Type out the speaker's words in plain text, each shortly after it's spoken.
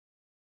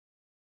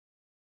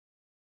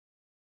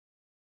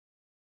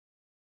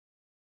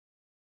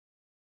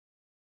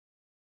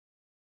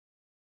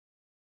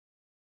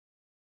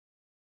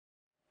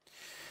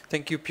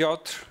Thank you,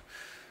 Piotr.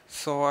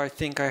 So I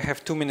think I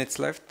have 2 minutes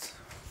left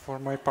for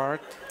my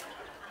part.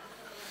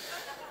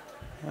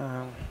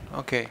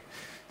 Okay,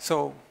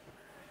 so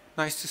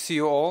nice to see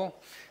you all.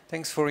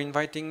 Thanks for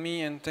inviting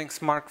me, and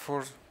thanks, Mark,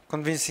 for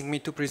convincing me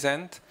to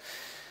present.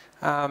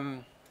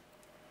 I'm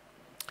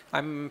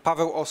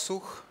Pawel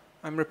Osuch.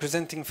 I'm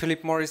representing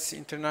Philip Morris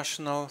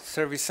International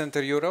Service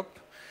Center Europe,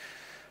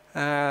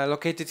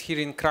 located here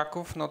in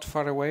Kraków, not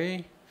far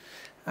away.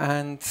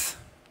 And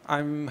I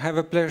have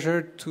a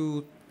pleasure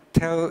to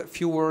tell a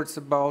few words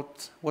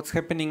about what's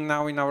happening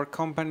now in our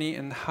company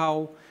and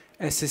how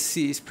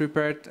SSC is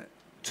prepared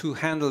to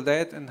handle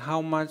that and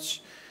how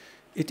much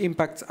it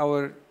impacts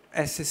our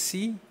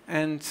SSC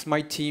and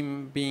my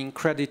team being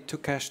credit to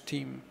cash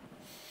team.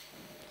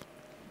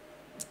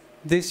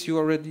 This you've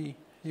already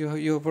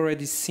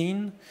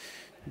seen.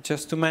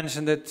 Just to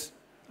mention that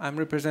I'm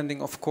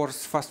representing, of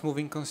course,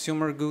 fast-moving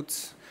consumer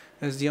goods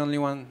as the only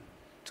one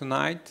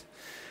tonight.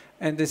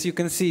 And as you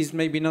can see, it's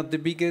maybe not the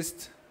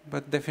biggest,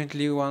 but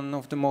definitely one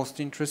of the most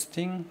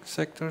interesting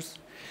sectors,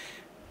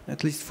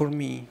 at least for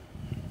me.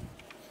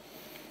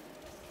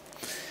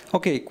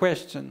 Okay,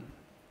 question,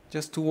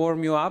 just to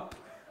warm you up,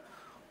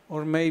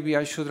 or maybe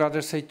I should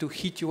rather say to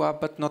heat you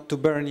up, but not to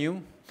burn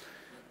you.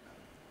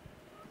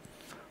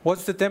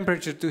 What's the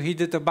temperature to heat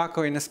the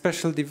tobacco in a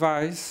special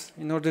device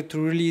in order to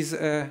release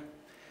a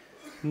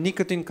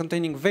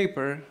nicotine-containing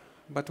vapor,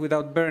 but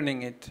without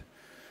burning it?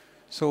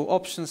 So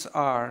options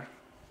are,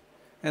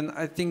 and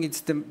I think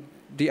it's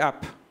the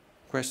up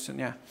question,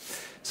 yeah.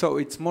 So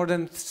it's more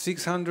than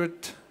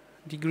 600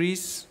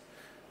 degrees,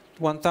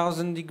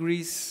 1000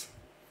 degrees,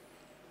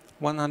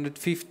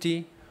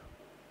 150,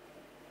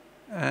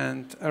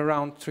 and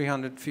around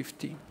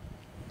 350.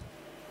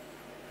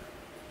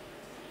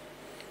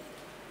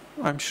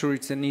 I'm sure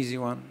it's an easy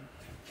one.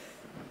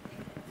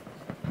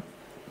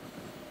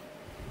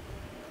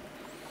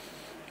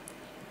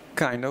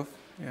 Kind of,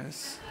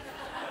 yes.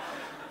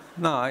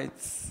 No,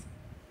 it's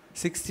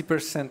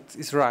 60%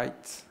 is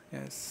right,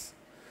 yes.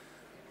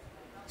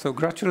 So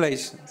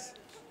congratulations.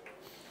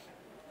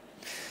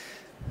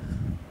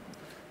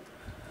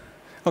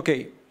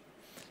 Okay,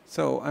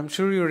 so I'm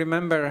sure you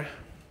remember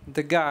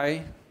the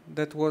guy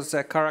that was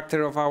a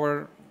character of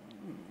our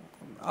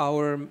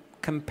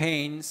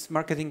campaigns,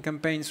 marketing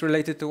campaigns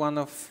related to one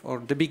of, or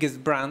the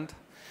biggest brand,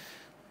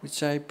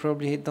 which I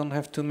probably don't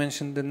have to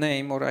mention the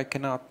name, or I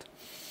cannot.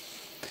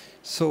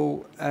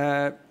 So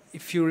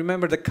if you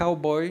remember the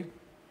cowboy,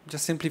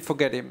 just simply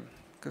forget him,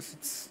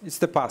 because it's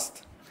the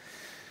past.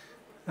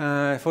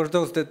 For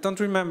those that don't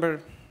remember,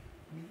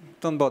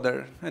 don't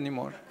bother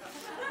anymore.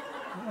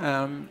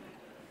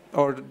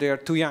 Or they are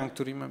too young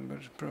to remember,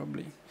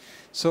 probably.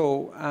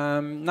 So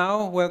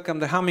now welcome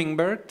the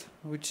hummingbird,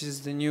 which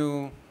is the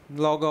new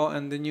logo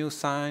and the new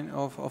sign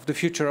of the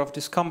future of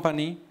this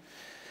company.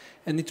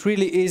 And it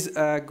really is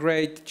a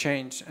great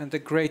change and a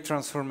great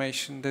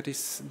transformation that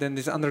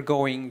is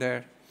undergoing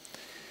there.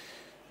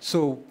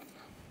 So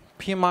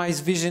PMI's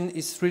vision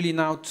is really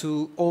now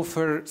to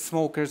offer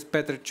smokers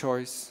better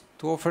choice,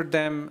 to offer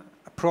them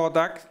a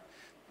product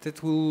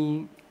that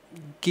will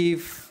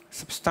give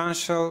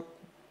substantial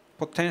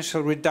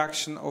potential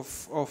reduction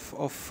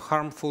of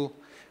harmful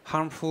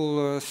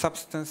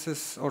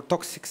substances or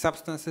toxic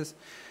substances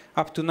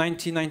up to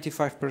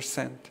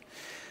 90–95%.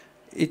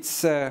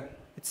 It's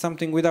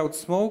something without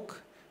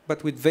smoke,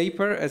 but with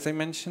vapor, as I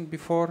mentioned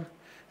before,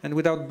 and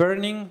without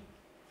burning,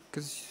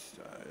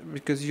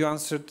 because you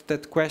answered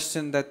that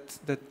question that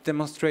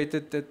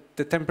demonstrated that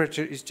the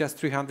temperature is just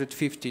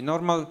 350.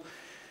 Normal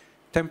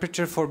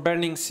temperature for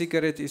burning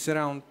cigarette is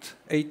around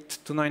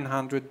 800 to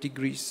 900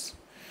 degrees.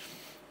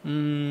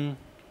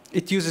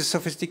 It uses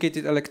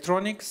sophisticated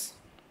electronics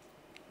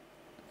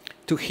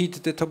to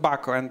heat the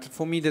tobacco, and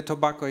for me the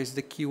tobacco is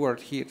the key word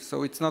here.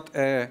 So it's not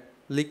a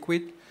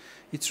liquid,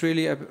 it's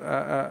really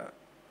a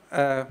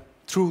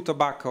true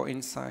tobacco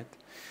inside.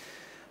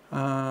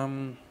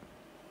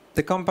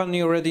 The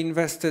company already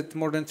invested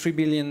more than $3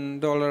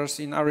 billion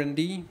in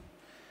R&D,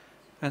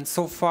 and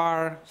so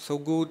far, so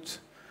good.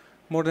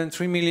 More than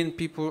 3 million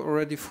people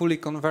already fully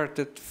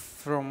converted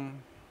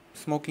from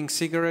smoking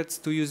cigarettes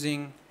to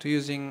using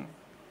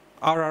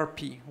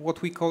RRP,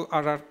 what we call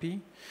RRP,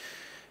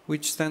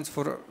 which stands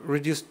for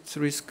reduced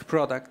risk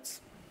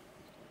products.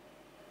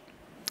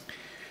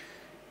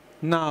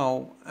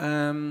 Now,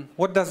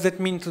 what does that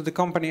mean to the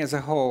company as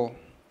a whole?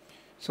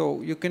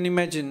 So you can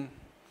imagine,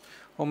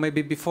 or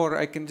maybe before,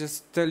 I can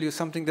just tell you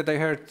something that I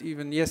heard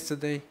even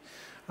yesterday.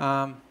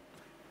 You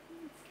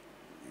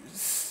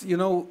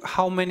know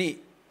how many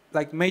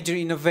major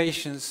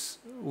innovations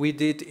we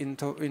did in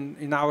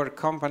our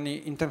company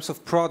in terms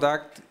of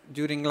product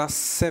during last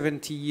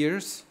 70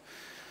 years?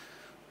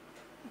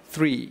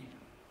 3.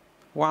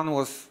 One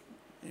was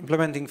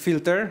implementing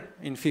filter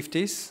in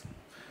 50s.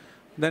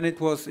 Then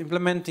it was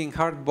implementing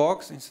hard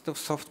box instead of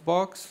soft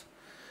box.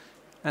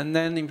 And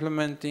then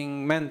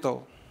implementing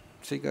menthol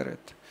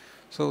cigarette.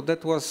 So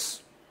that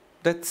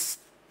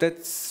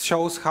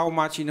shows how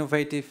much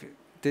innovative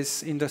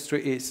this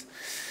industry is.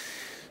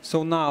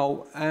 So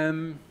now,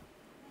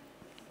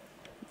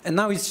 And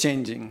now it's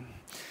changing.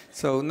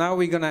 So now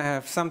we're going to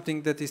have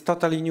something that is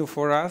totally new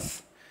for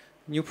us,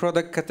 new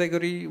product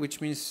category,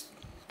 which means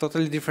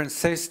totally different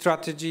sales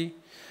strategy,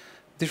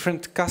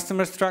 different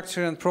customer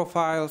structure and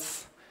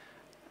profiles,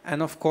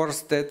 and of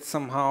course that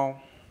somehow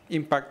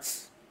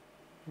impacts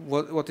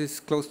what is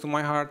close to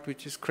my heart,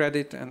 which is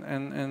credit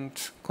and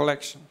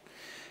collection,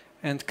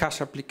 and cash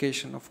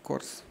application, of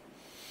course.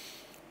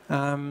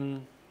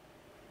 Now,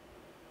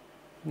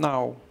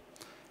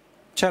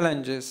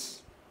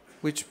 challenges,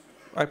 which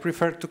I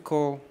prefer to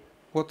call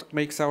what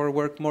makes our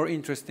work more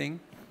interesting.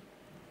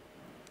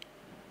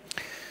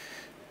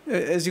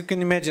 As you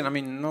can imagine, I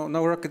mean,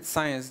 no rocket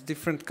science.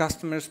 Different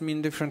customers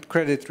mean different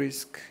credit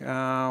risk.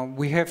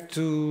 We have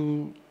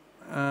to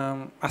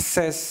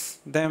assess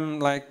them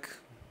like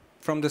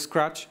from the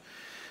scratch.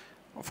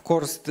 Of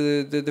course,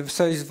 the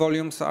sales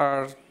volumes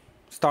are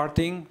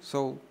starting,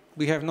 so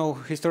we have no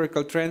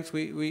historical trends.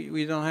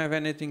 We don't have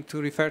anything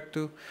to refer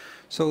to.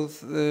 So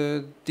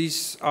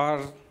these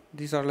are,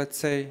 let's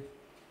say,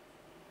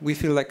 we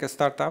feel like a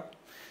startup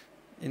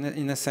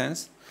in a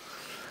sense.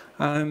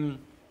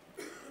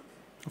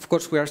 Of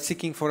course, we are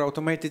seeking for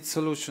automated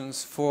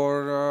solutions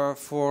for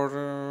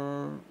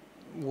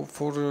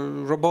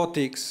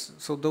robotics.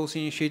 So those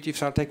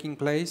initiatives are taking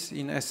place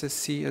in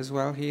SSC as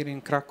well here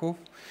in Kraków.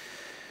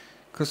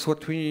 Because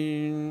what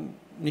we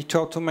need to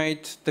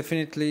automate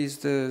definitely is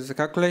the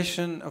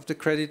calculation of the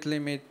credit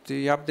limit,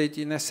 the update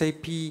in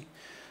SAP,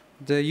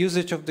 the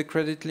usage of the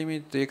credit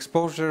limit, the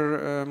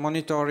exposure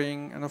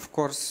monitoring, and of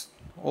course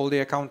all the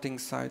accounting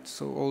side.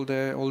 So all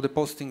the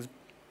postings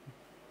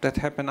that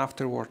happen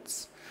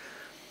afterwards.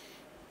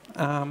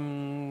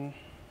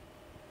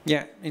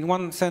 Yeah, in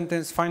one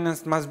sentence,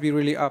 finance must be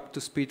really up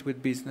to speed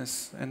with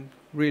business, and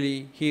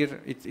really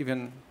here it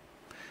even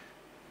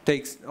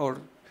takes or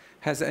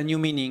has a new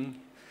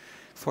meaning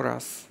for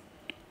us.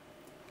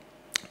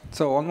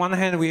 So on one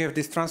hand we have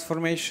this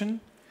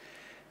transformation,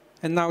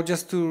 and now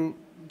just to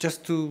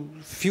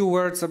few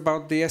words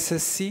about the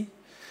SSC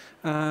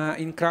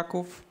in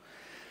Kraków.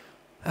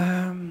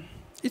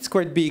 It's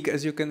quite big,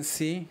 as you can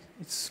see.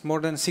 It's more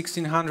than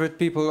 1,600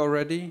 people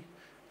already,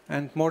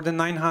 and more than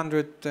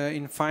 900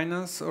 in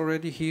finance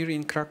already here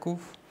in Kraków.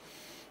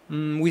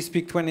 We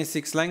speak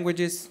 26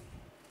 languages,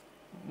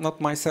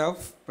 not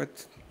myself,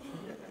 but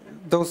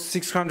those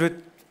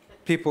 600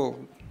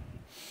 people.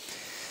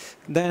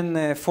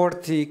 Then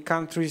 40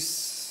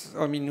 countries,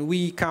 I mean,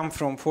 we come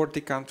from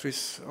 40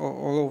 countries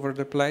all over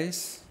the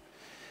place.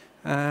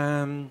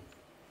 And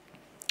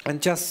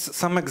just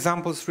some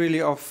examples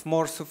really of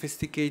more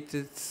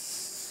sophisticated,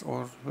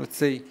 or let's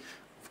say,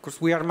 of course,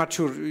 we are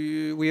mature.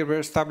 We were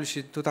established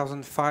in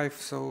 2005,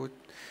 so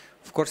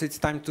of course it's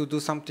time to do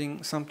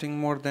something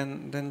more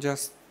than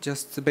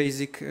just the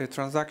basic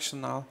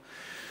transactional.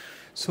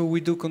 So we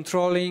do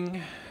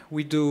controlling,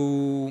 we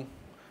do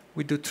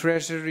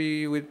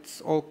treasury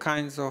with all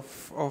kinds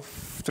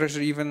of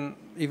treasury.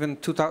 Even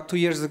 2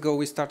 years ago,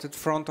 we started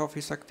front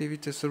office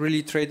activities, so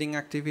really trading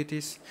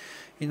activities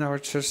in our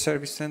shared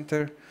service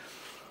center.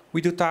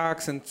 We do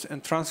tax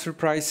and transfer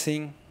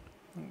pricing.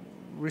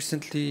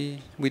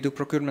 Recently, we do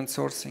procurement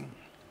sourcing.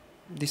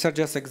 These are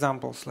just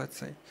examples, let's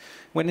say.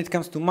 When it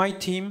comes to my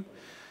team,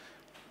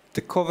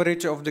 the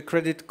coverage of the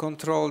credit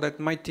control that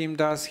my team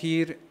does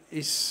here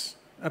is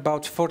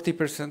about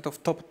 40%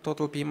 of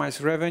total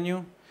PMI's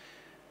revenue.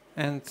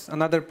 And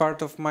another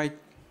part of my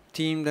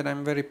team that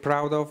I'm very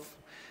proud of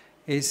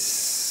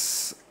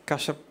is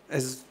cash,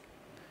 as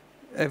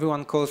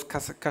everyone calls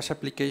cash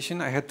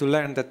application. I had to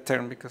learn that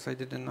term because I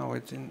didn't know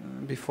it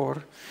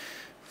before.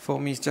 For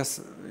me, it's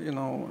just, you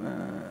know,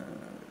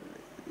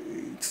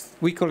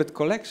 we call it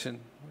collection.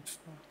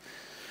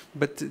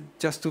 But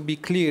just to be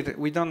clear,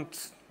 we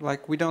don't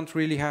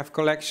really have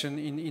collection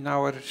in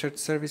our shared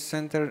service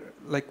center.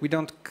 Like we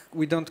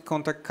don't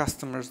contact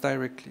customers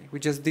directly. We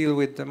just deal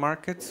with the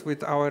markets,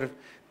 with our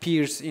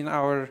peers in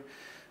our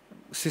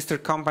sister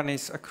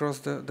companies across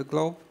the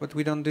globe, but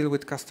we don't deal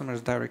with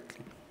customers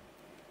directly.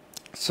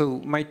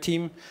 So my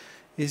team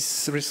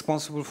is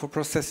responsible for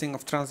processing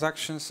of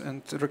transactions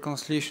and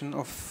reconciliation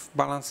of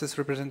balances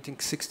representing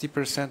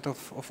 60%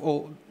 of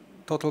all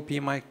total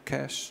PMI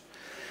cash.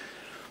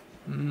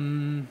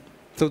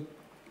 So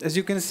as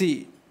you can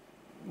see,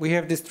 we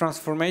have this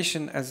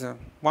transformation as a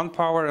one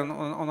power, and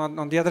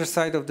on the other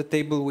side of the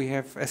table we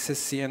have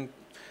SSC, and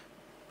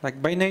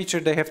like by nature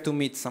they have to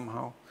meet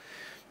somehow,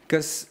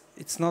 because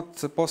it's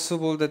not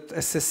possible that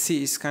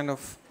SSC is kind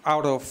of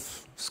out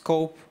of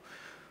scope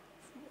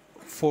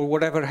for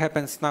whatever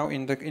happens now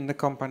in the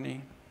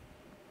company.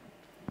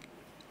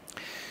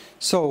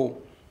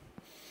 So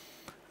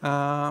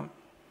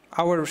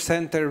our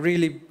center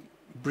really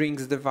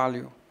brings the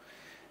value.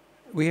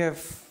 We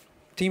have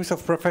teams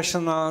of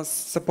professionals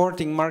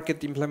supporting market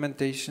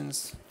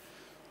implementations.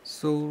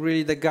 So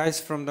really the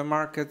guys from the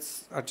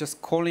markets are just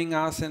calling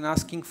us and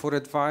asking for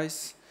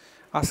advice,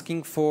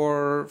 asking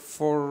for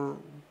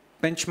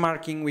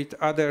benchmarking with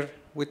other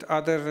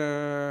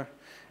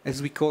as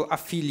we call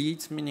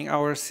affiliates, meaning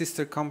our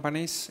sister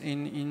companies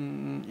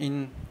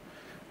in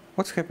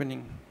what's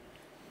happening?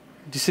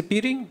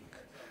 Disappearing?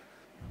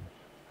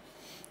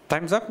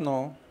 Time's up?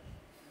 No.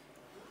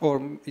 Or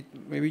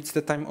maybe it's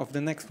the time of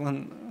the next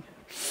one.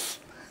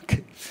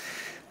 Okay.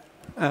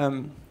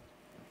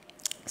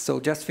 So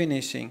just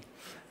finishing.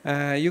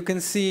 You can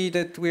see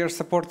that we are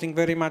supporting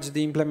very much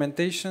the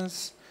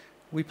implementations.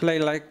 We play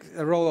like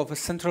a role of a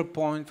central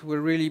point.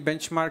 We're really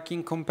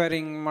benchmarking,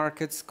 comparing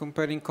markets,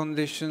 comparing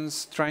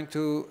conditions, trying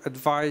to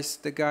advise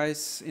the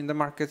guys in the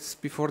markets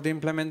before the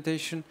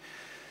implementation,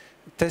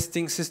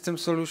 testing system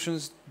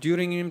solutions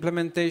during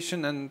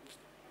implementation, and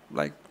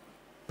like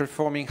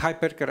performing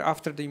hypercare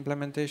after the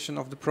implementation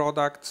of the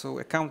product, so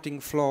accounting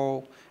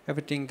flow,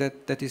 everything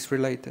that is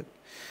related.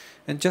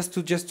 And just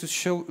to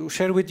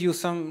share with you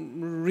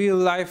some real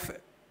life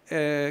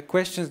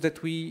questions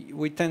that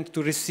we tend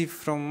to receive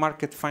from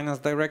market finance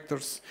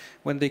directors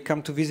when they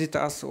come to visit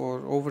us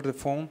or over the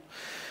phone.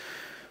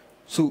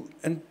 So,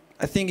 and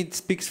I think it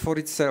speaks for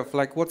itself.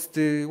 Like, what's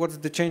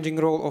the changing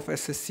role of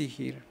SSC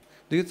here?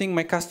 Do you think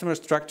my customer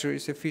structure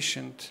is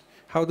efficient?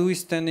 How do we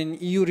stand in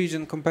EU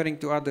region comparing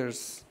to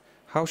others?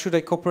 How should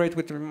I cooperate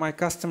with my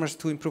customers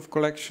to improve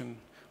collection?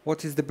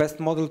 What is the best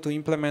model to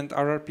implement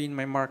RRP in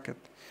my market?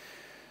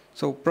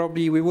 So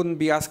probably we wouldn't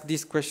be asked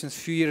these questions a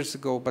few years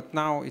ago, but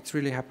now it's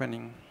really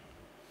happening.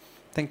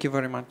 Thank you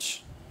very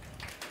much.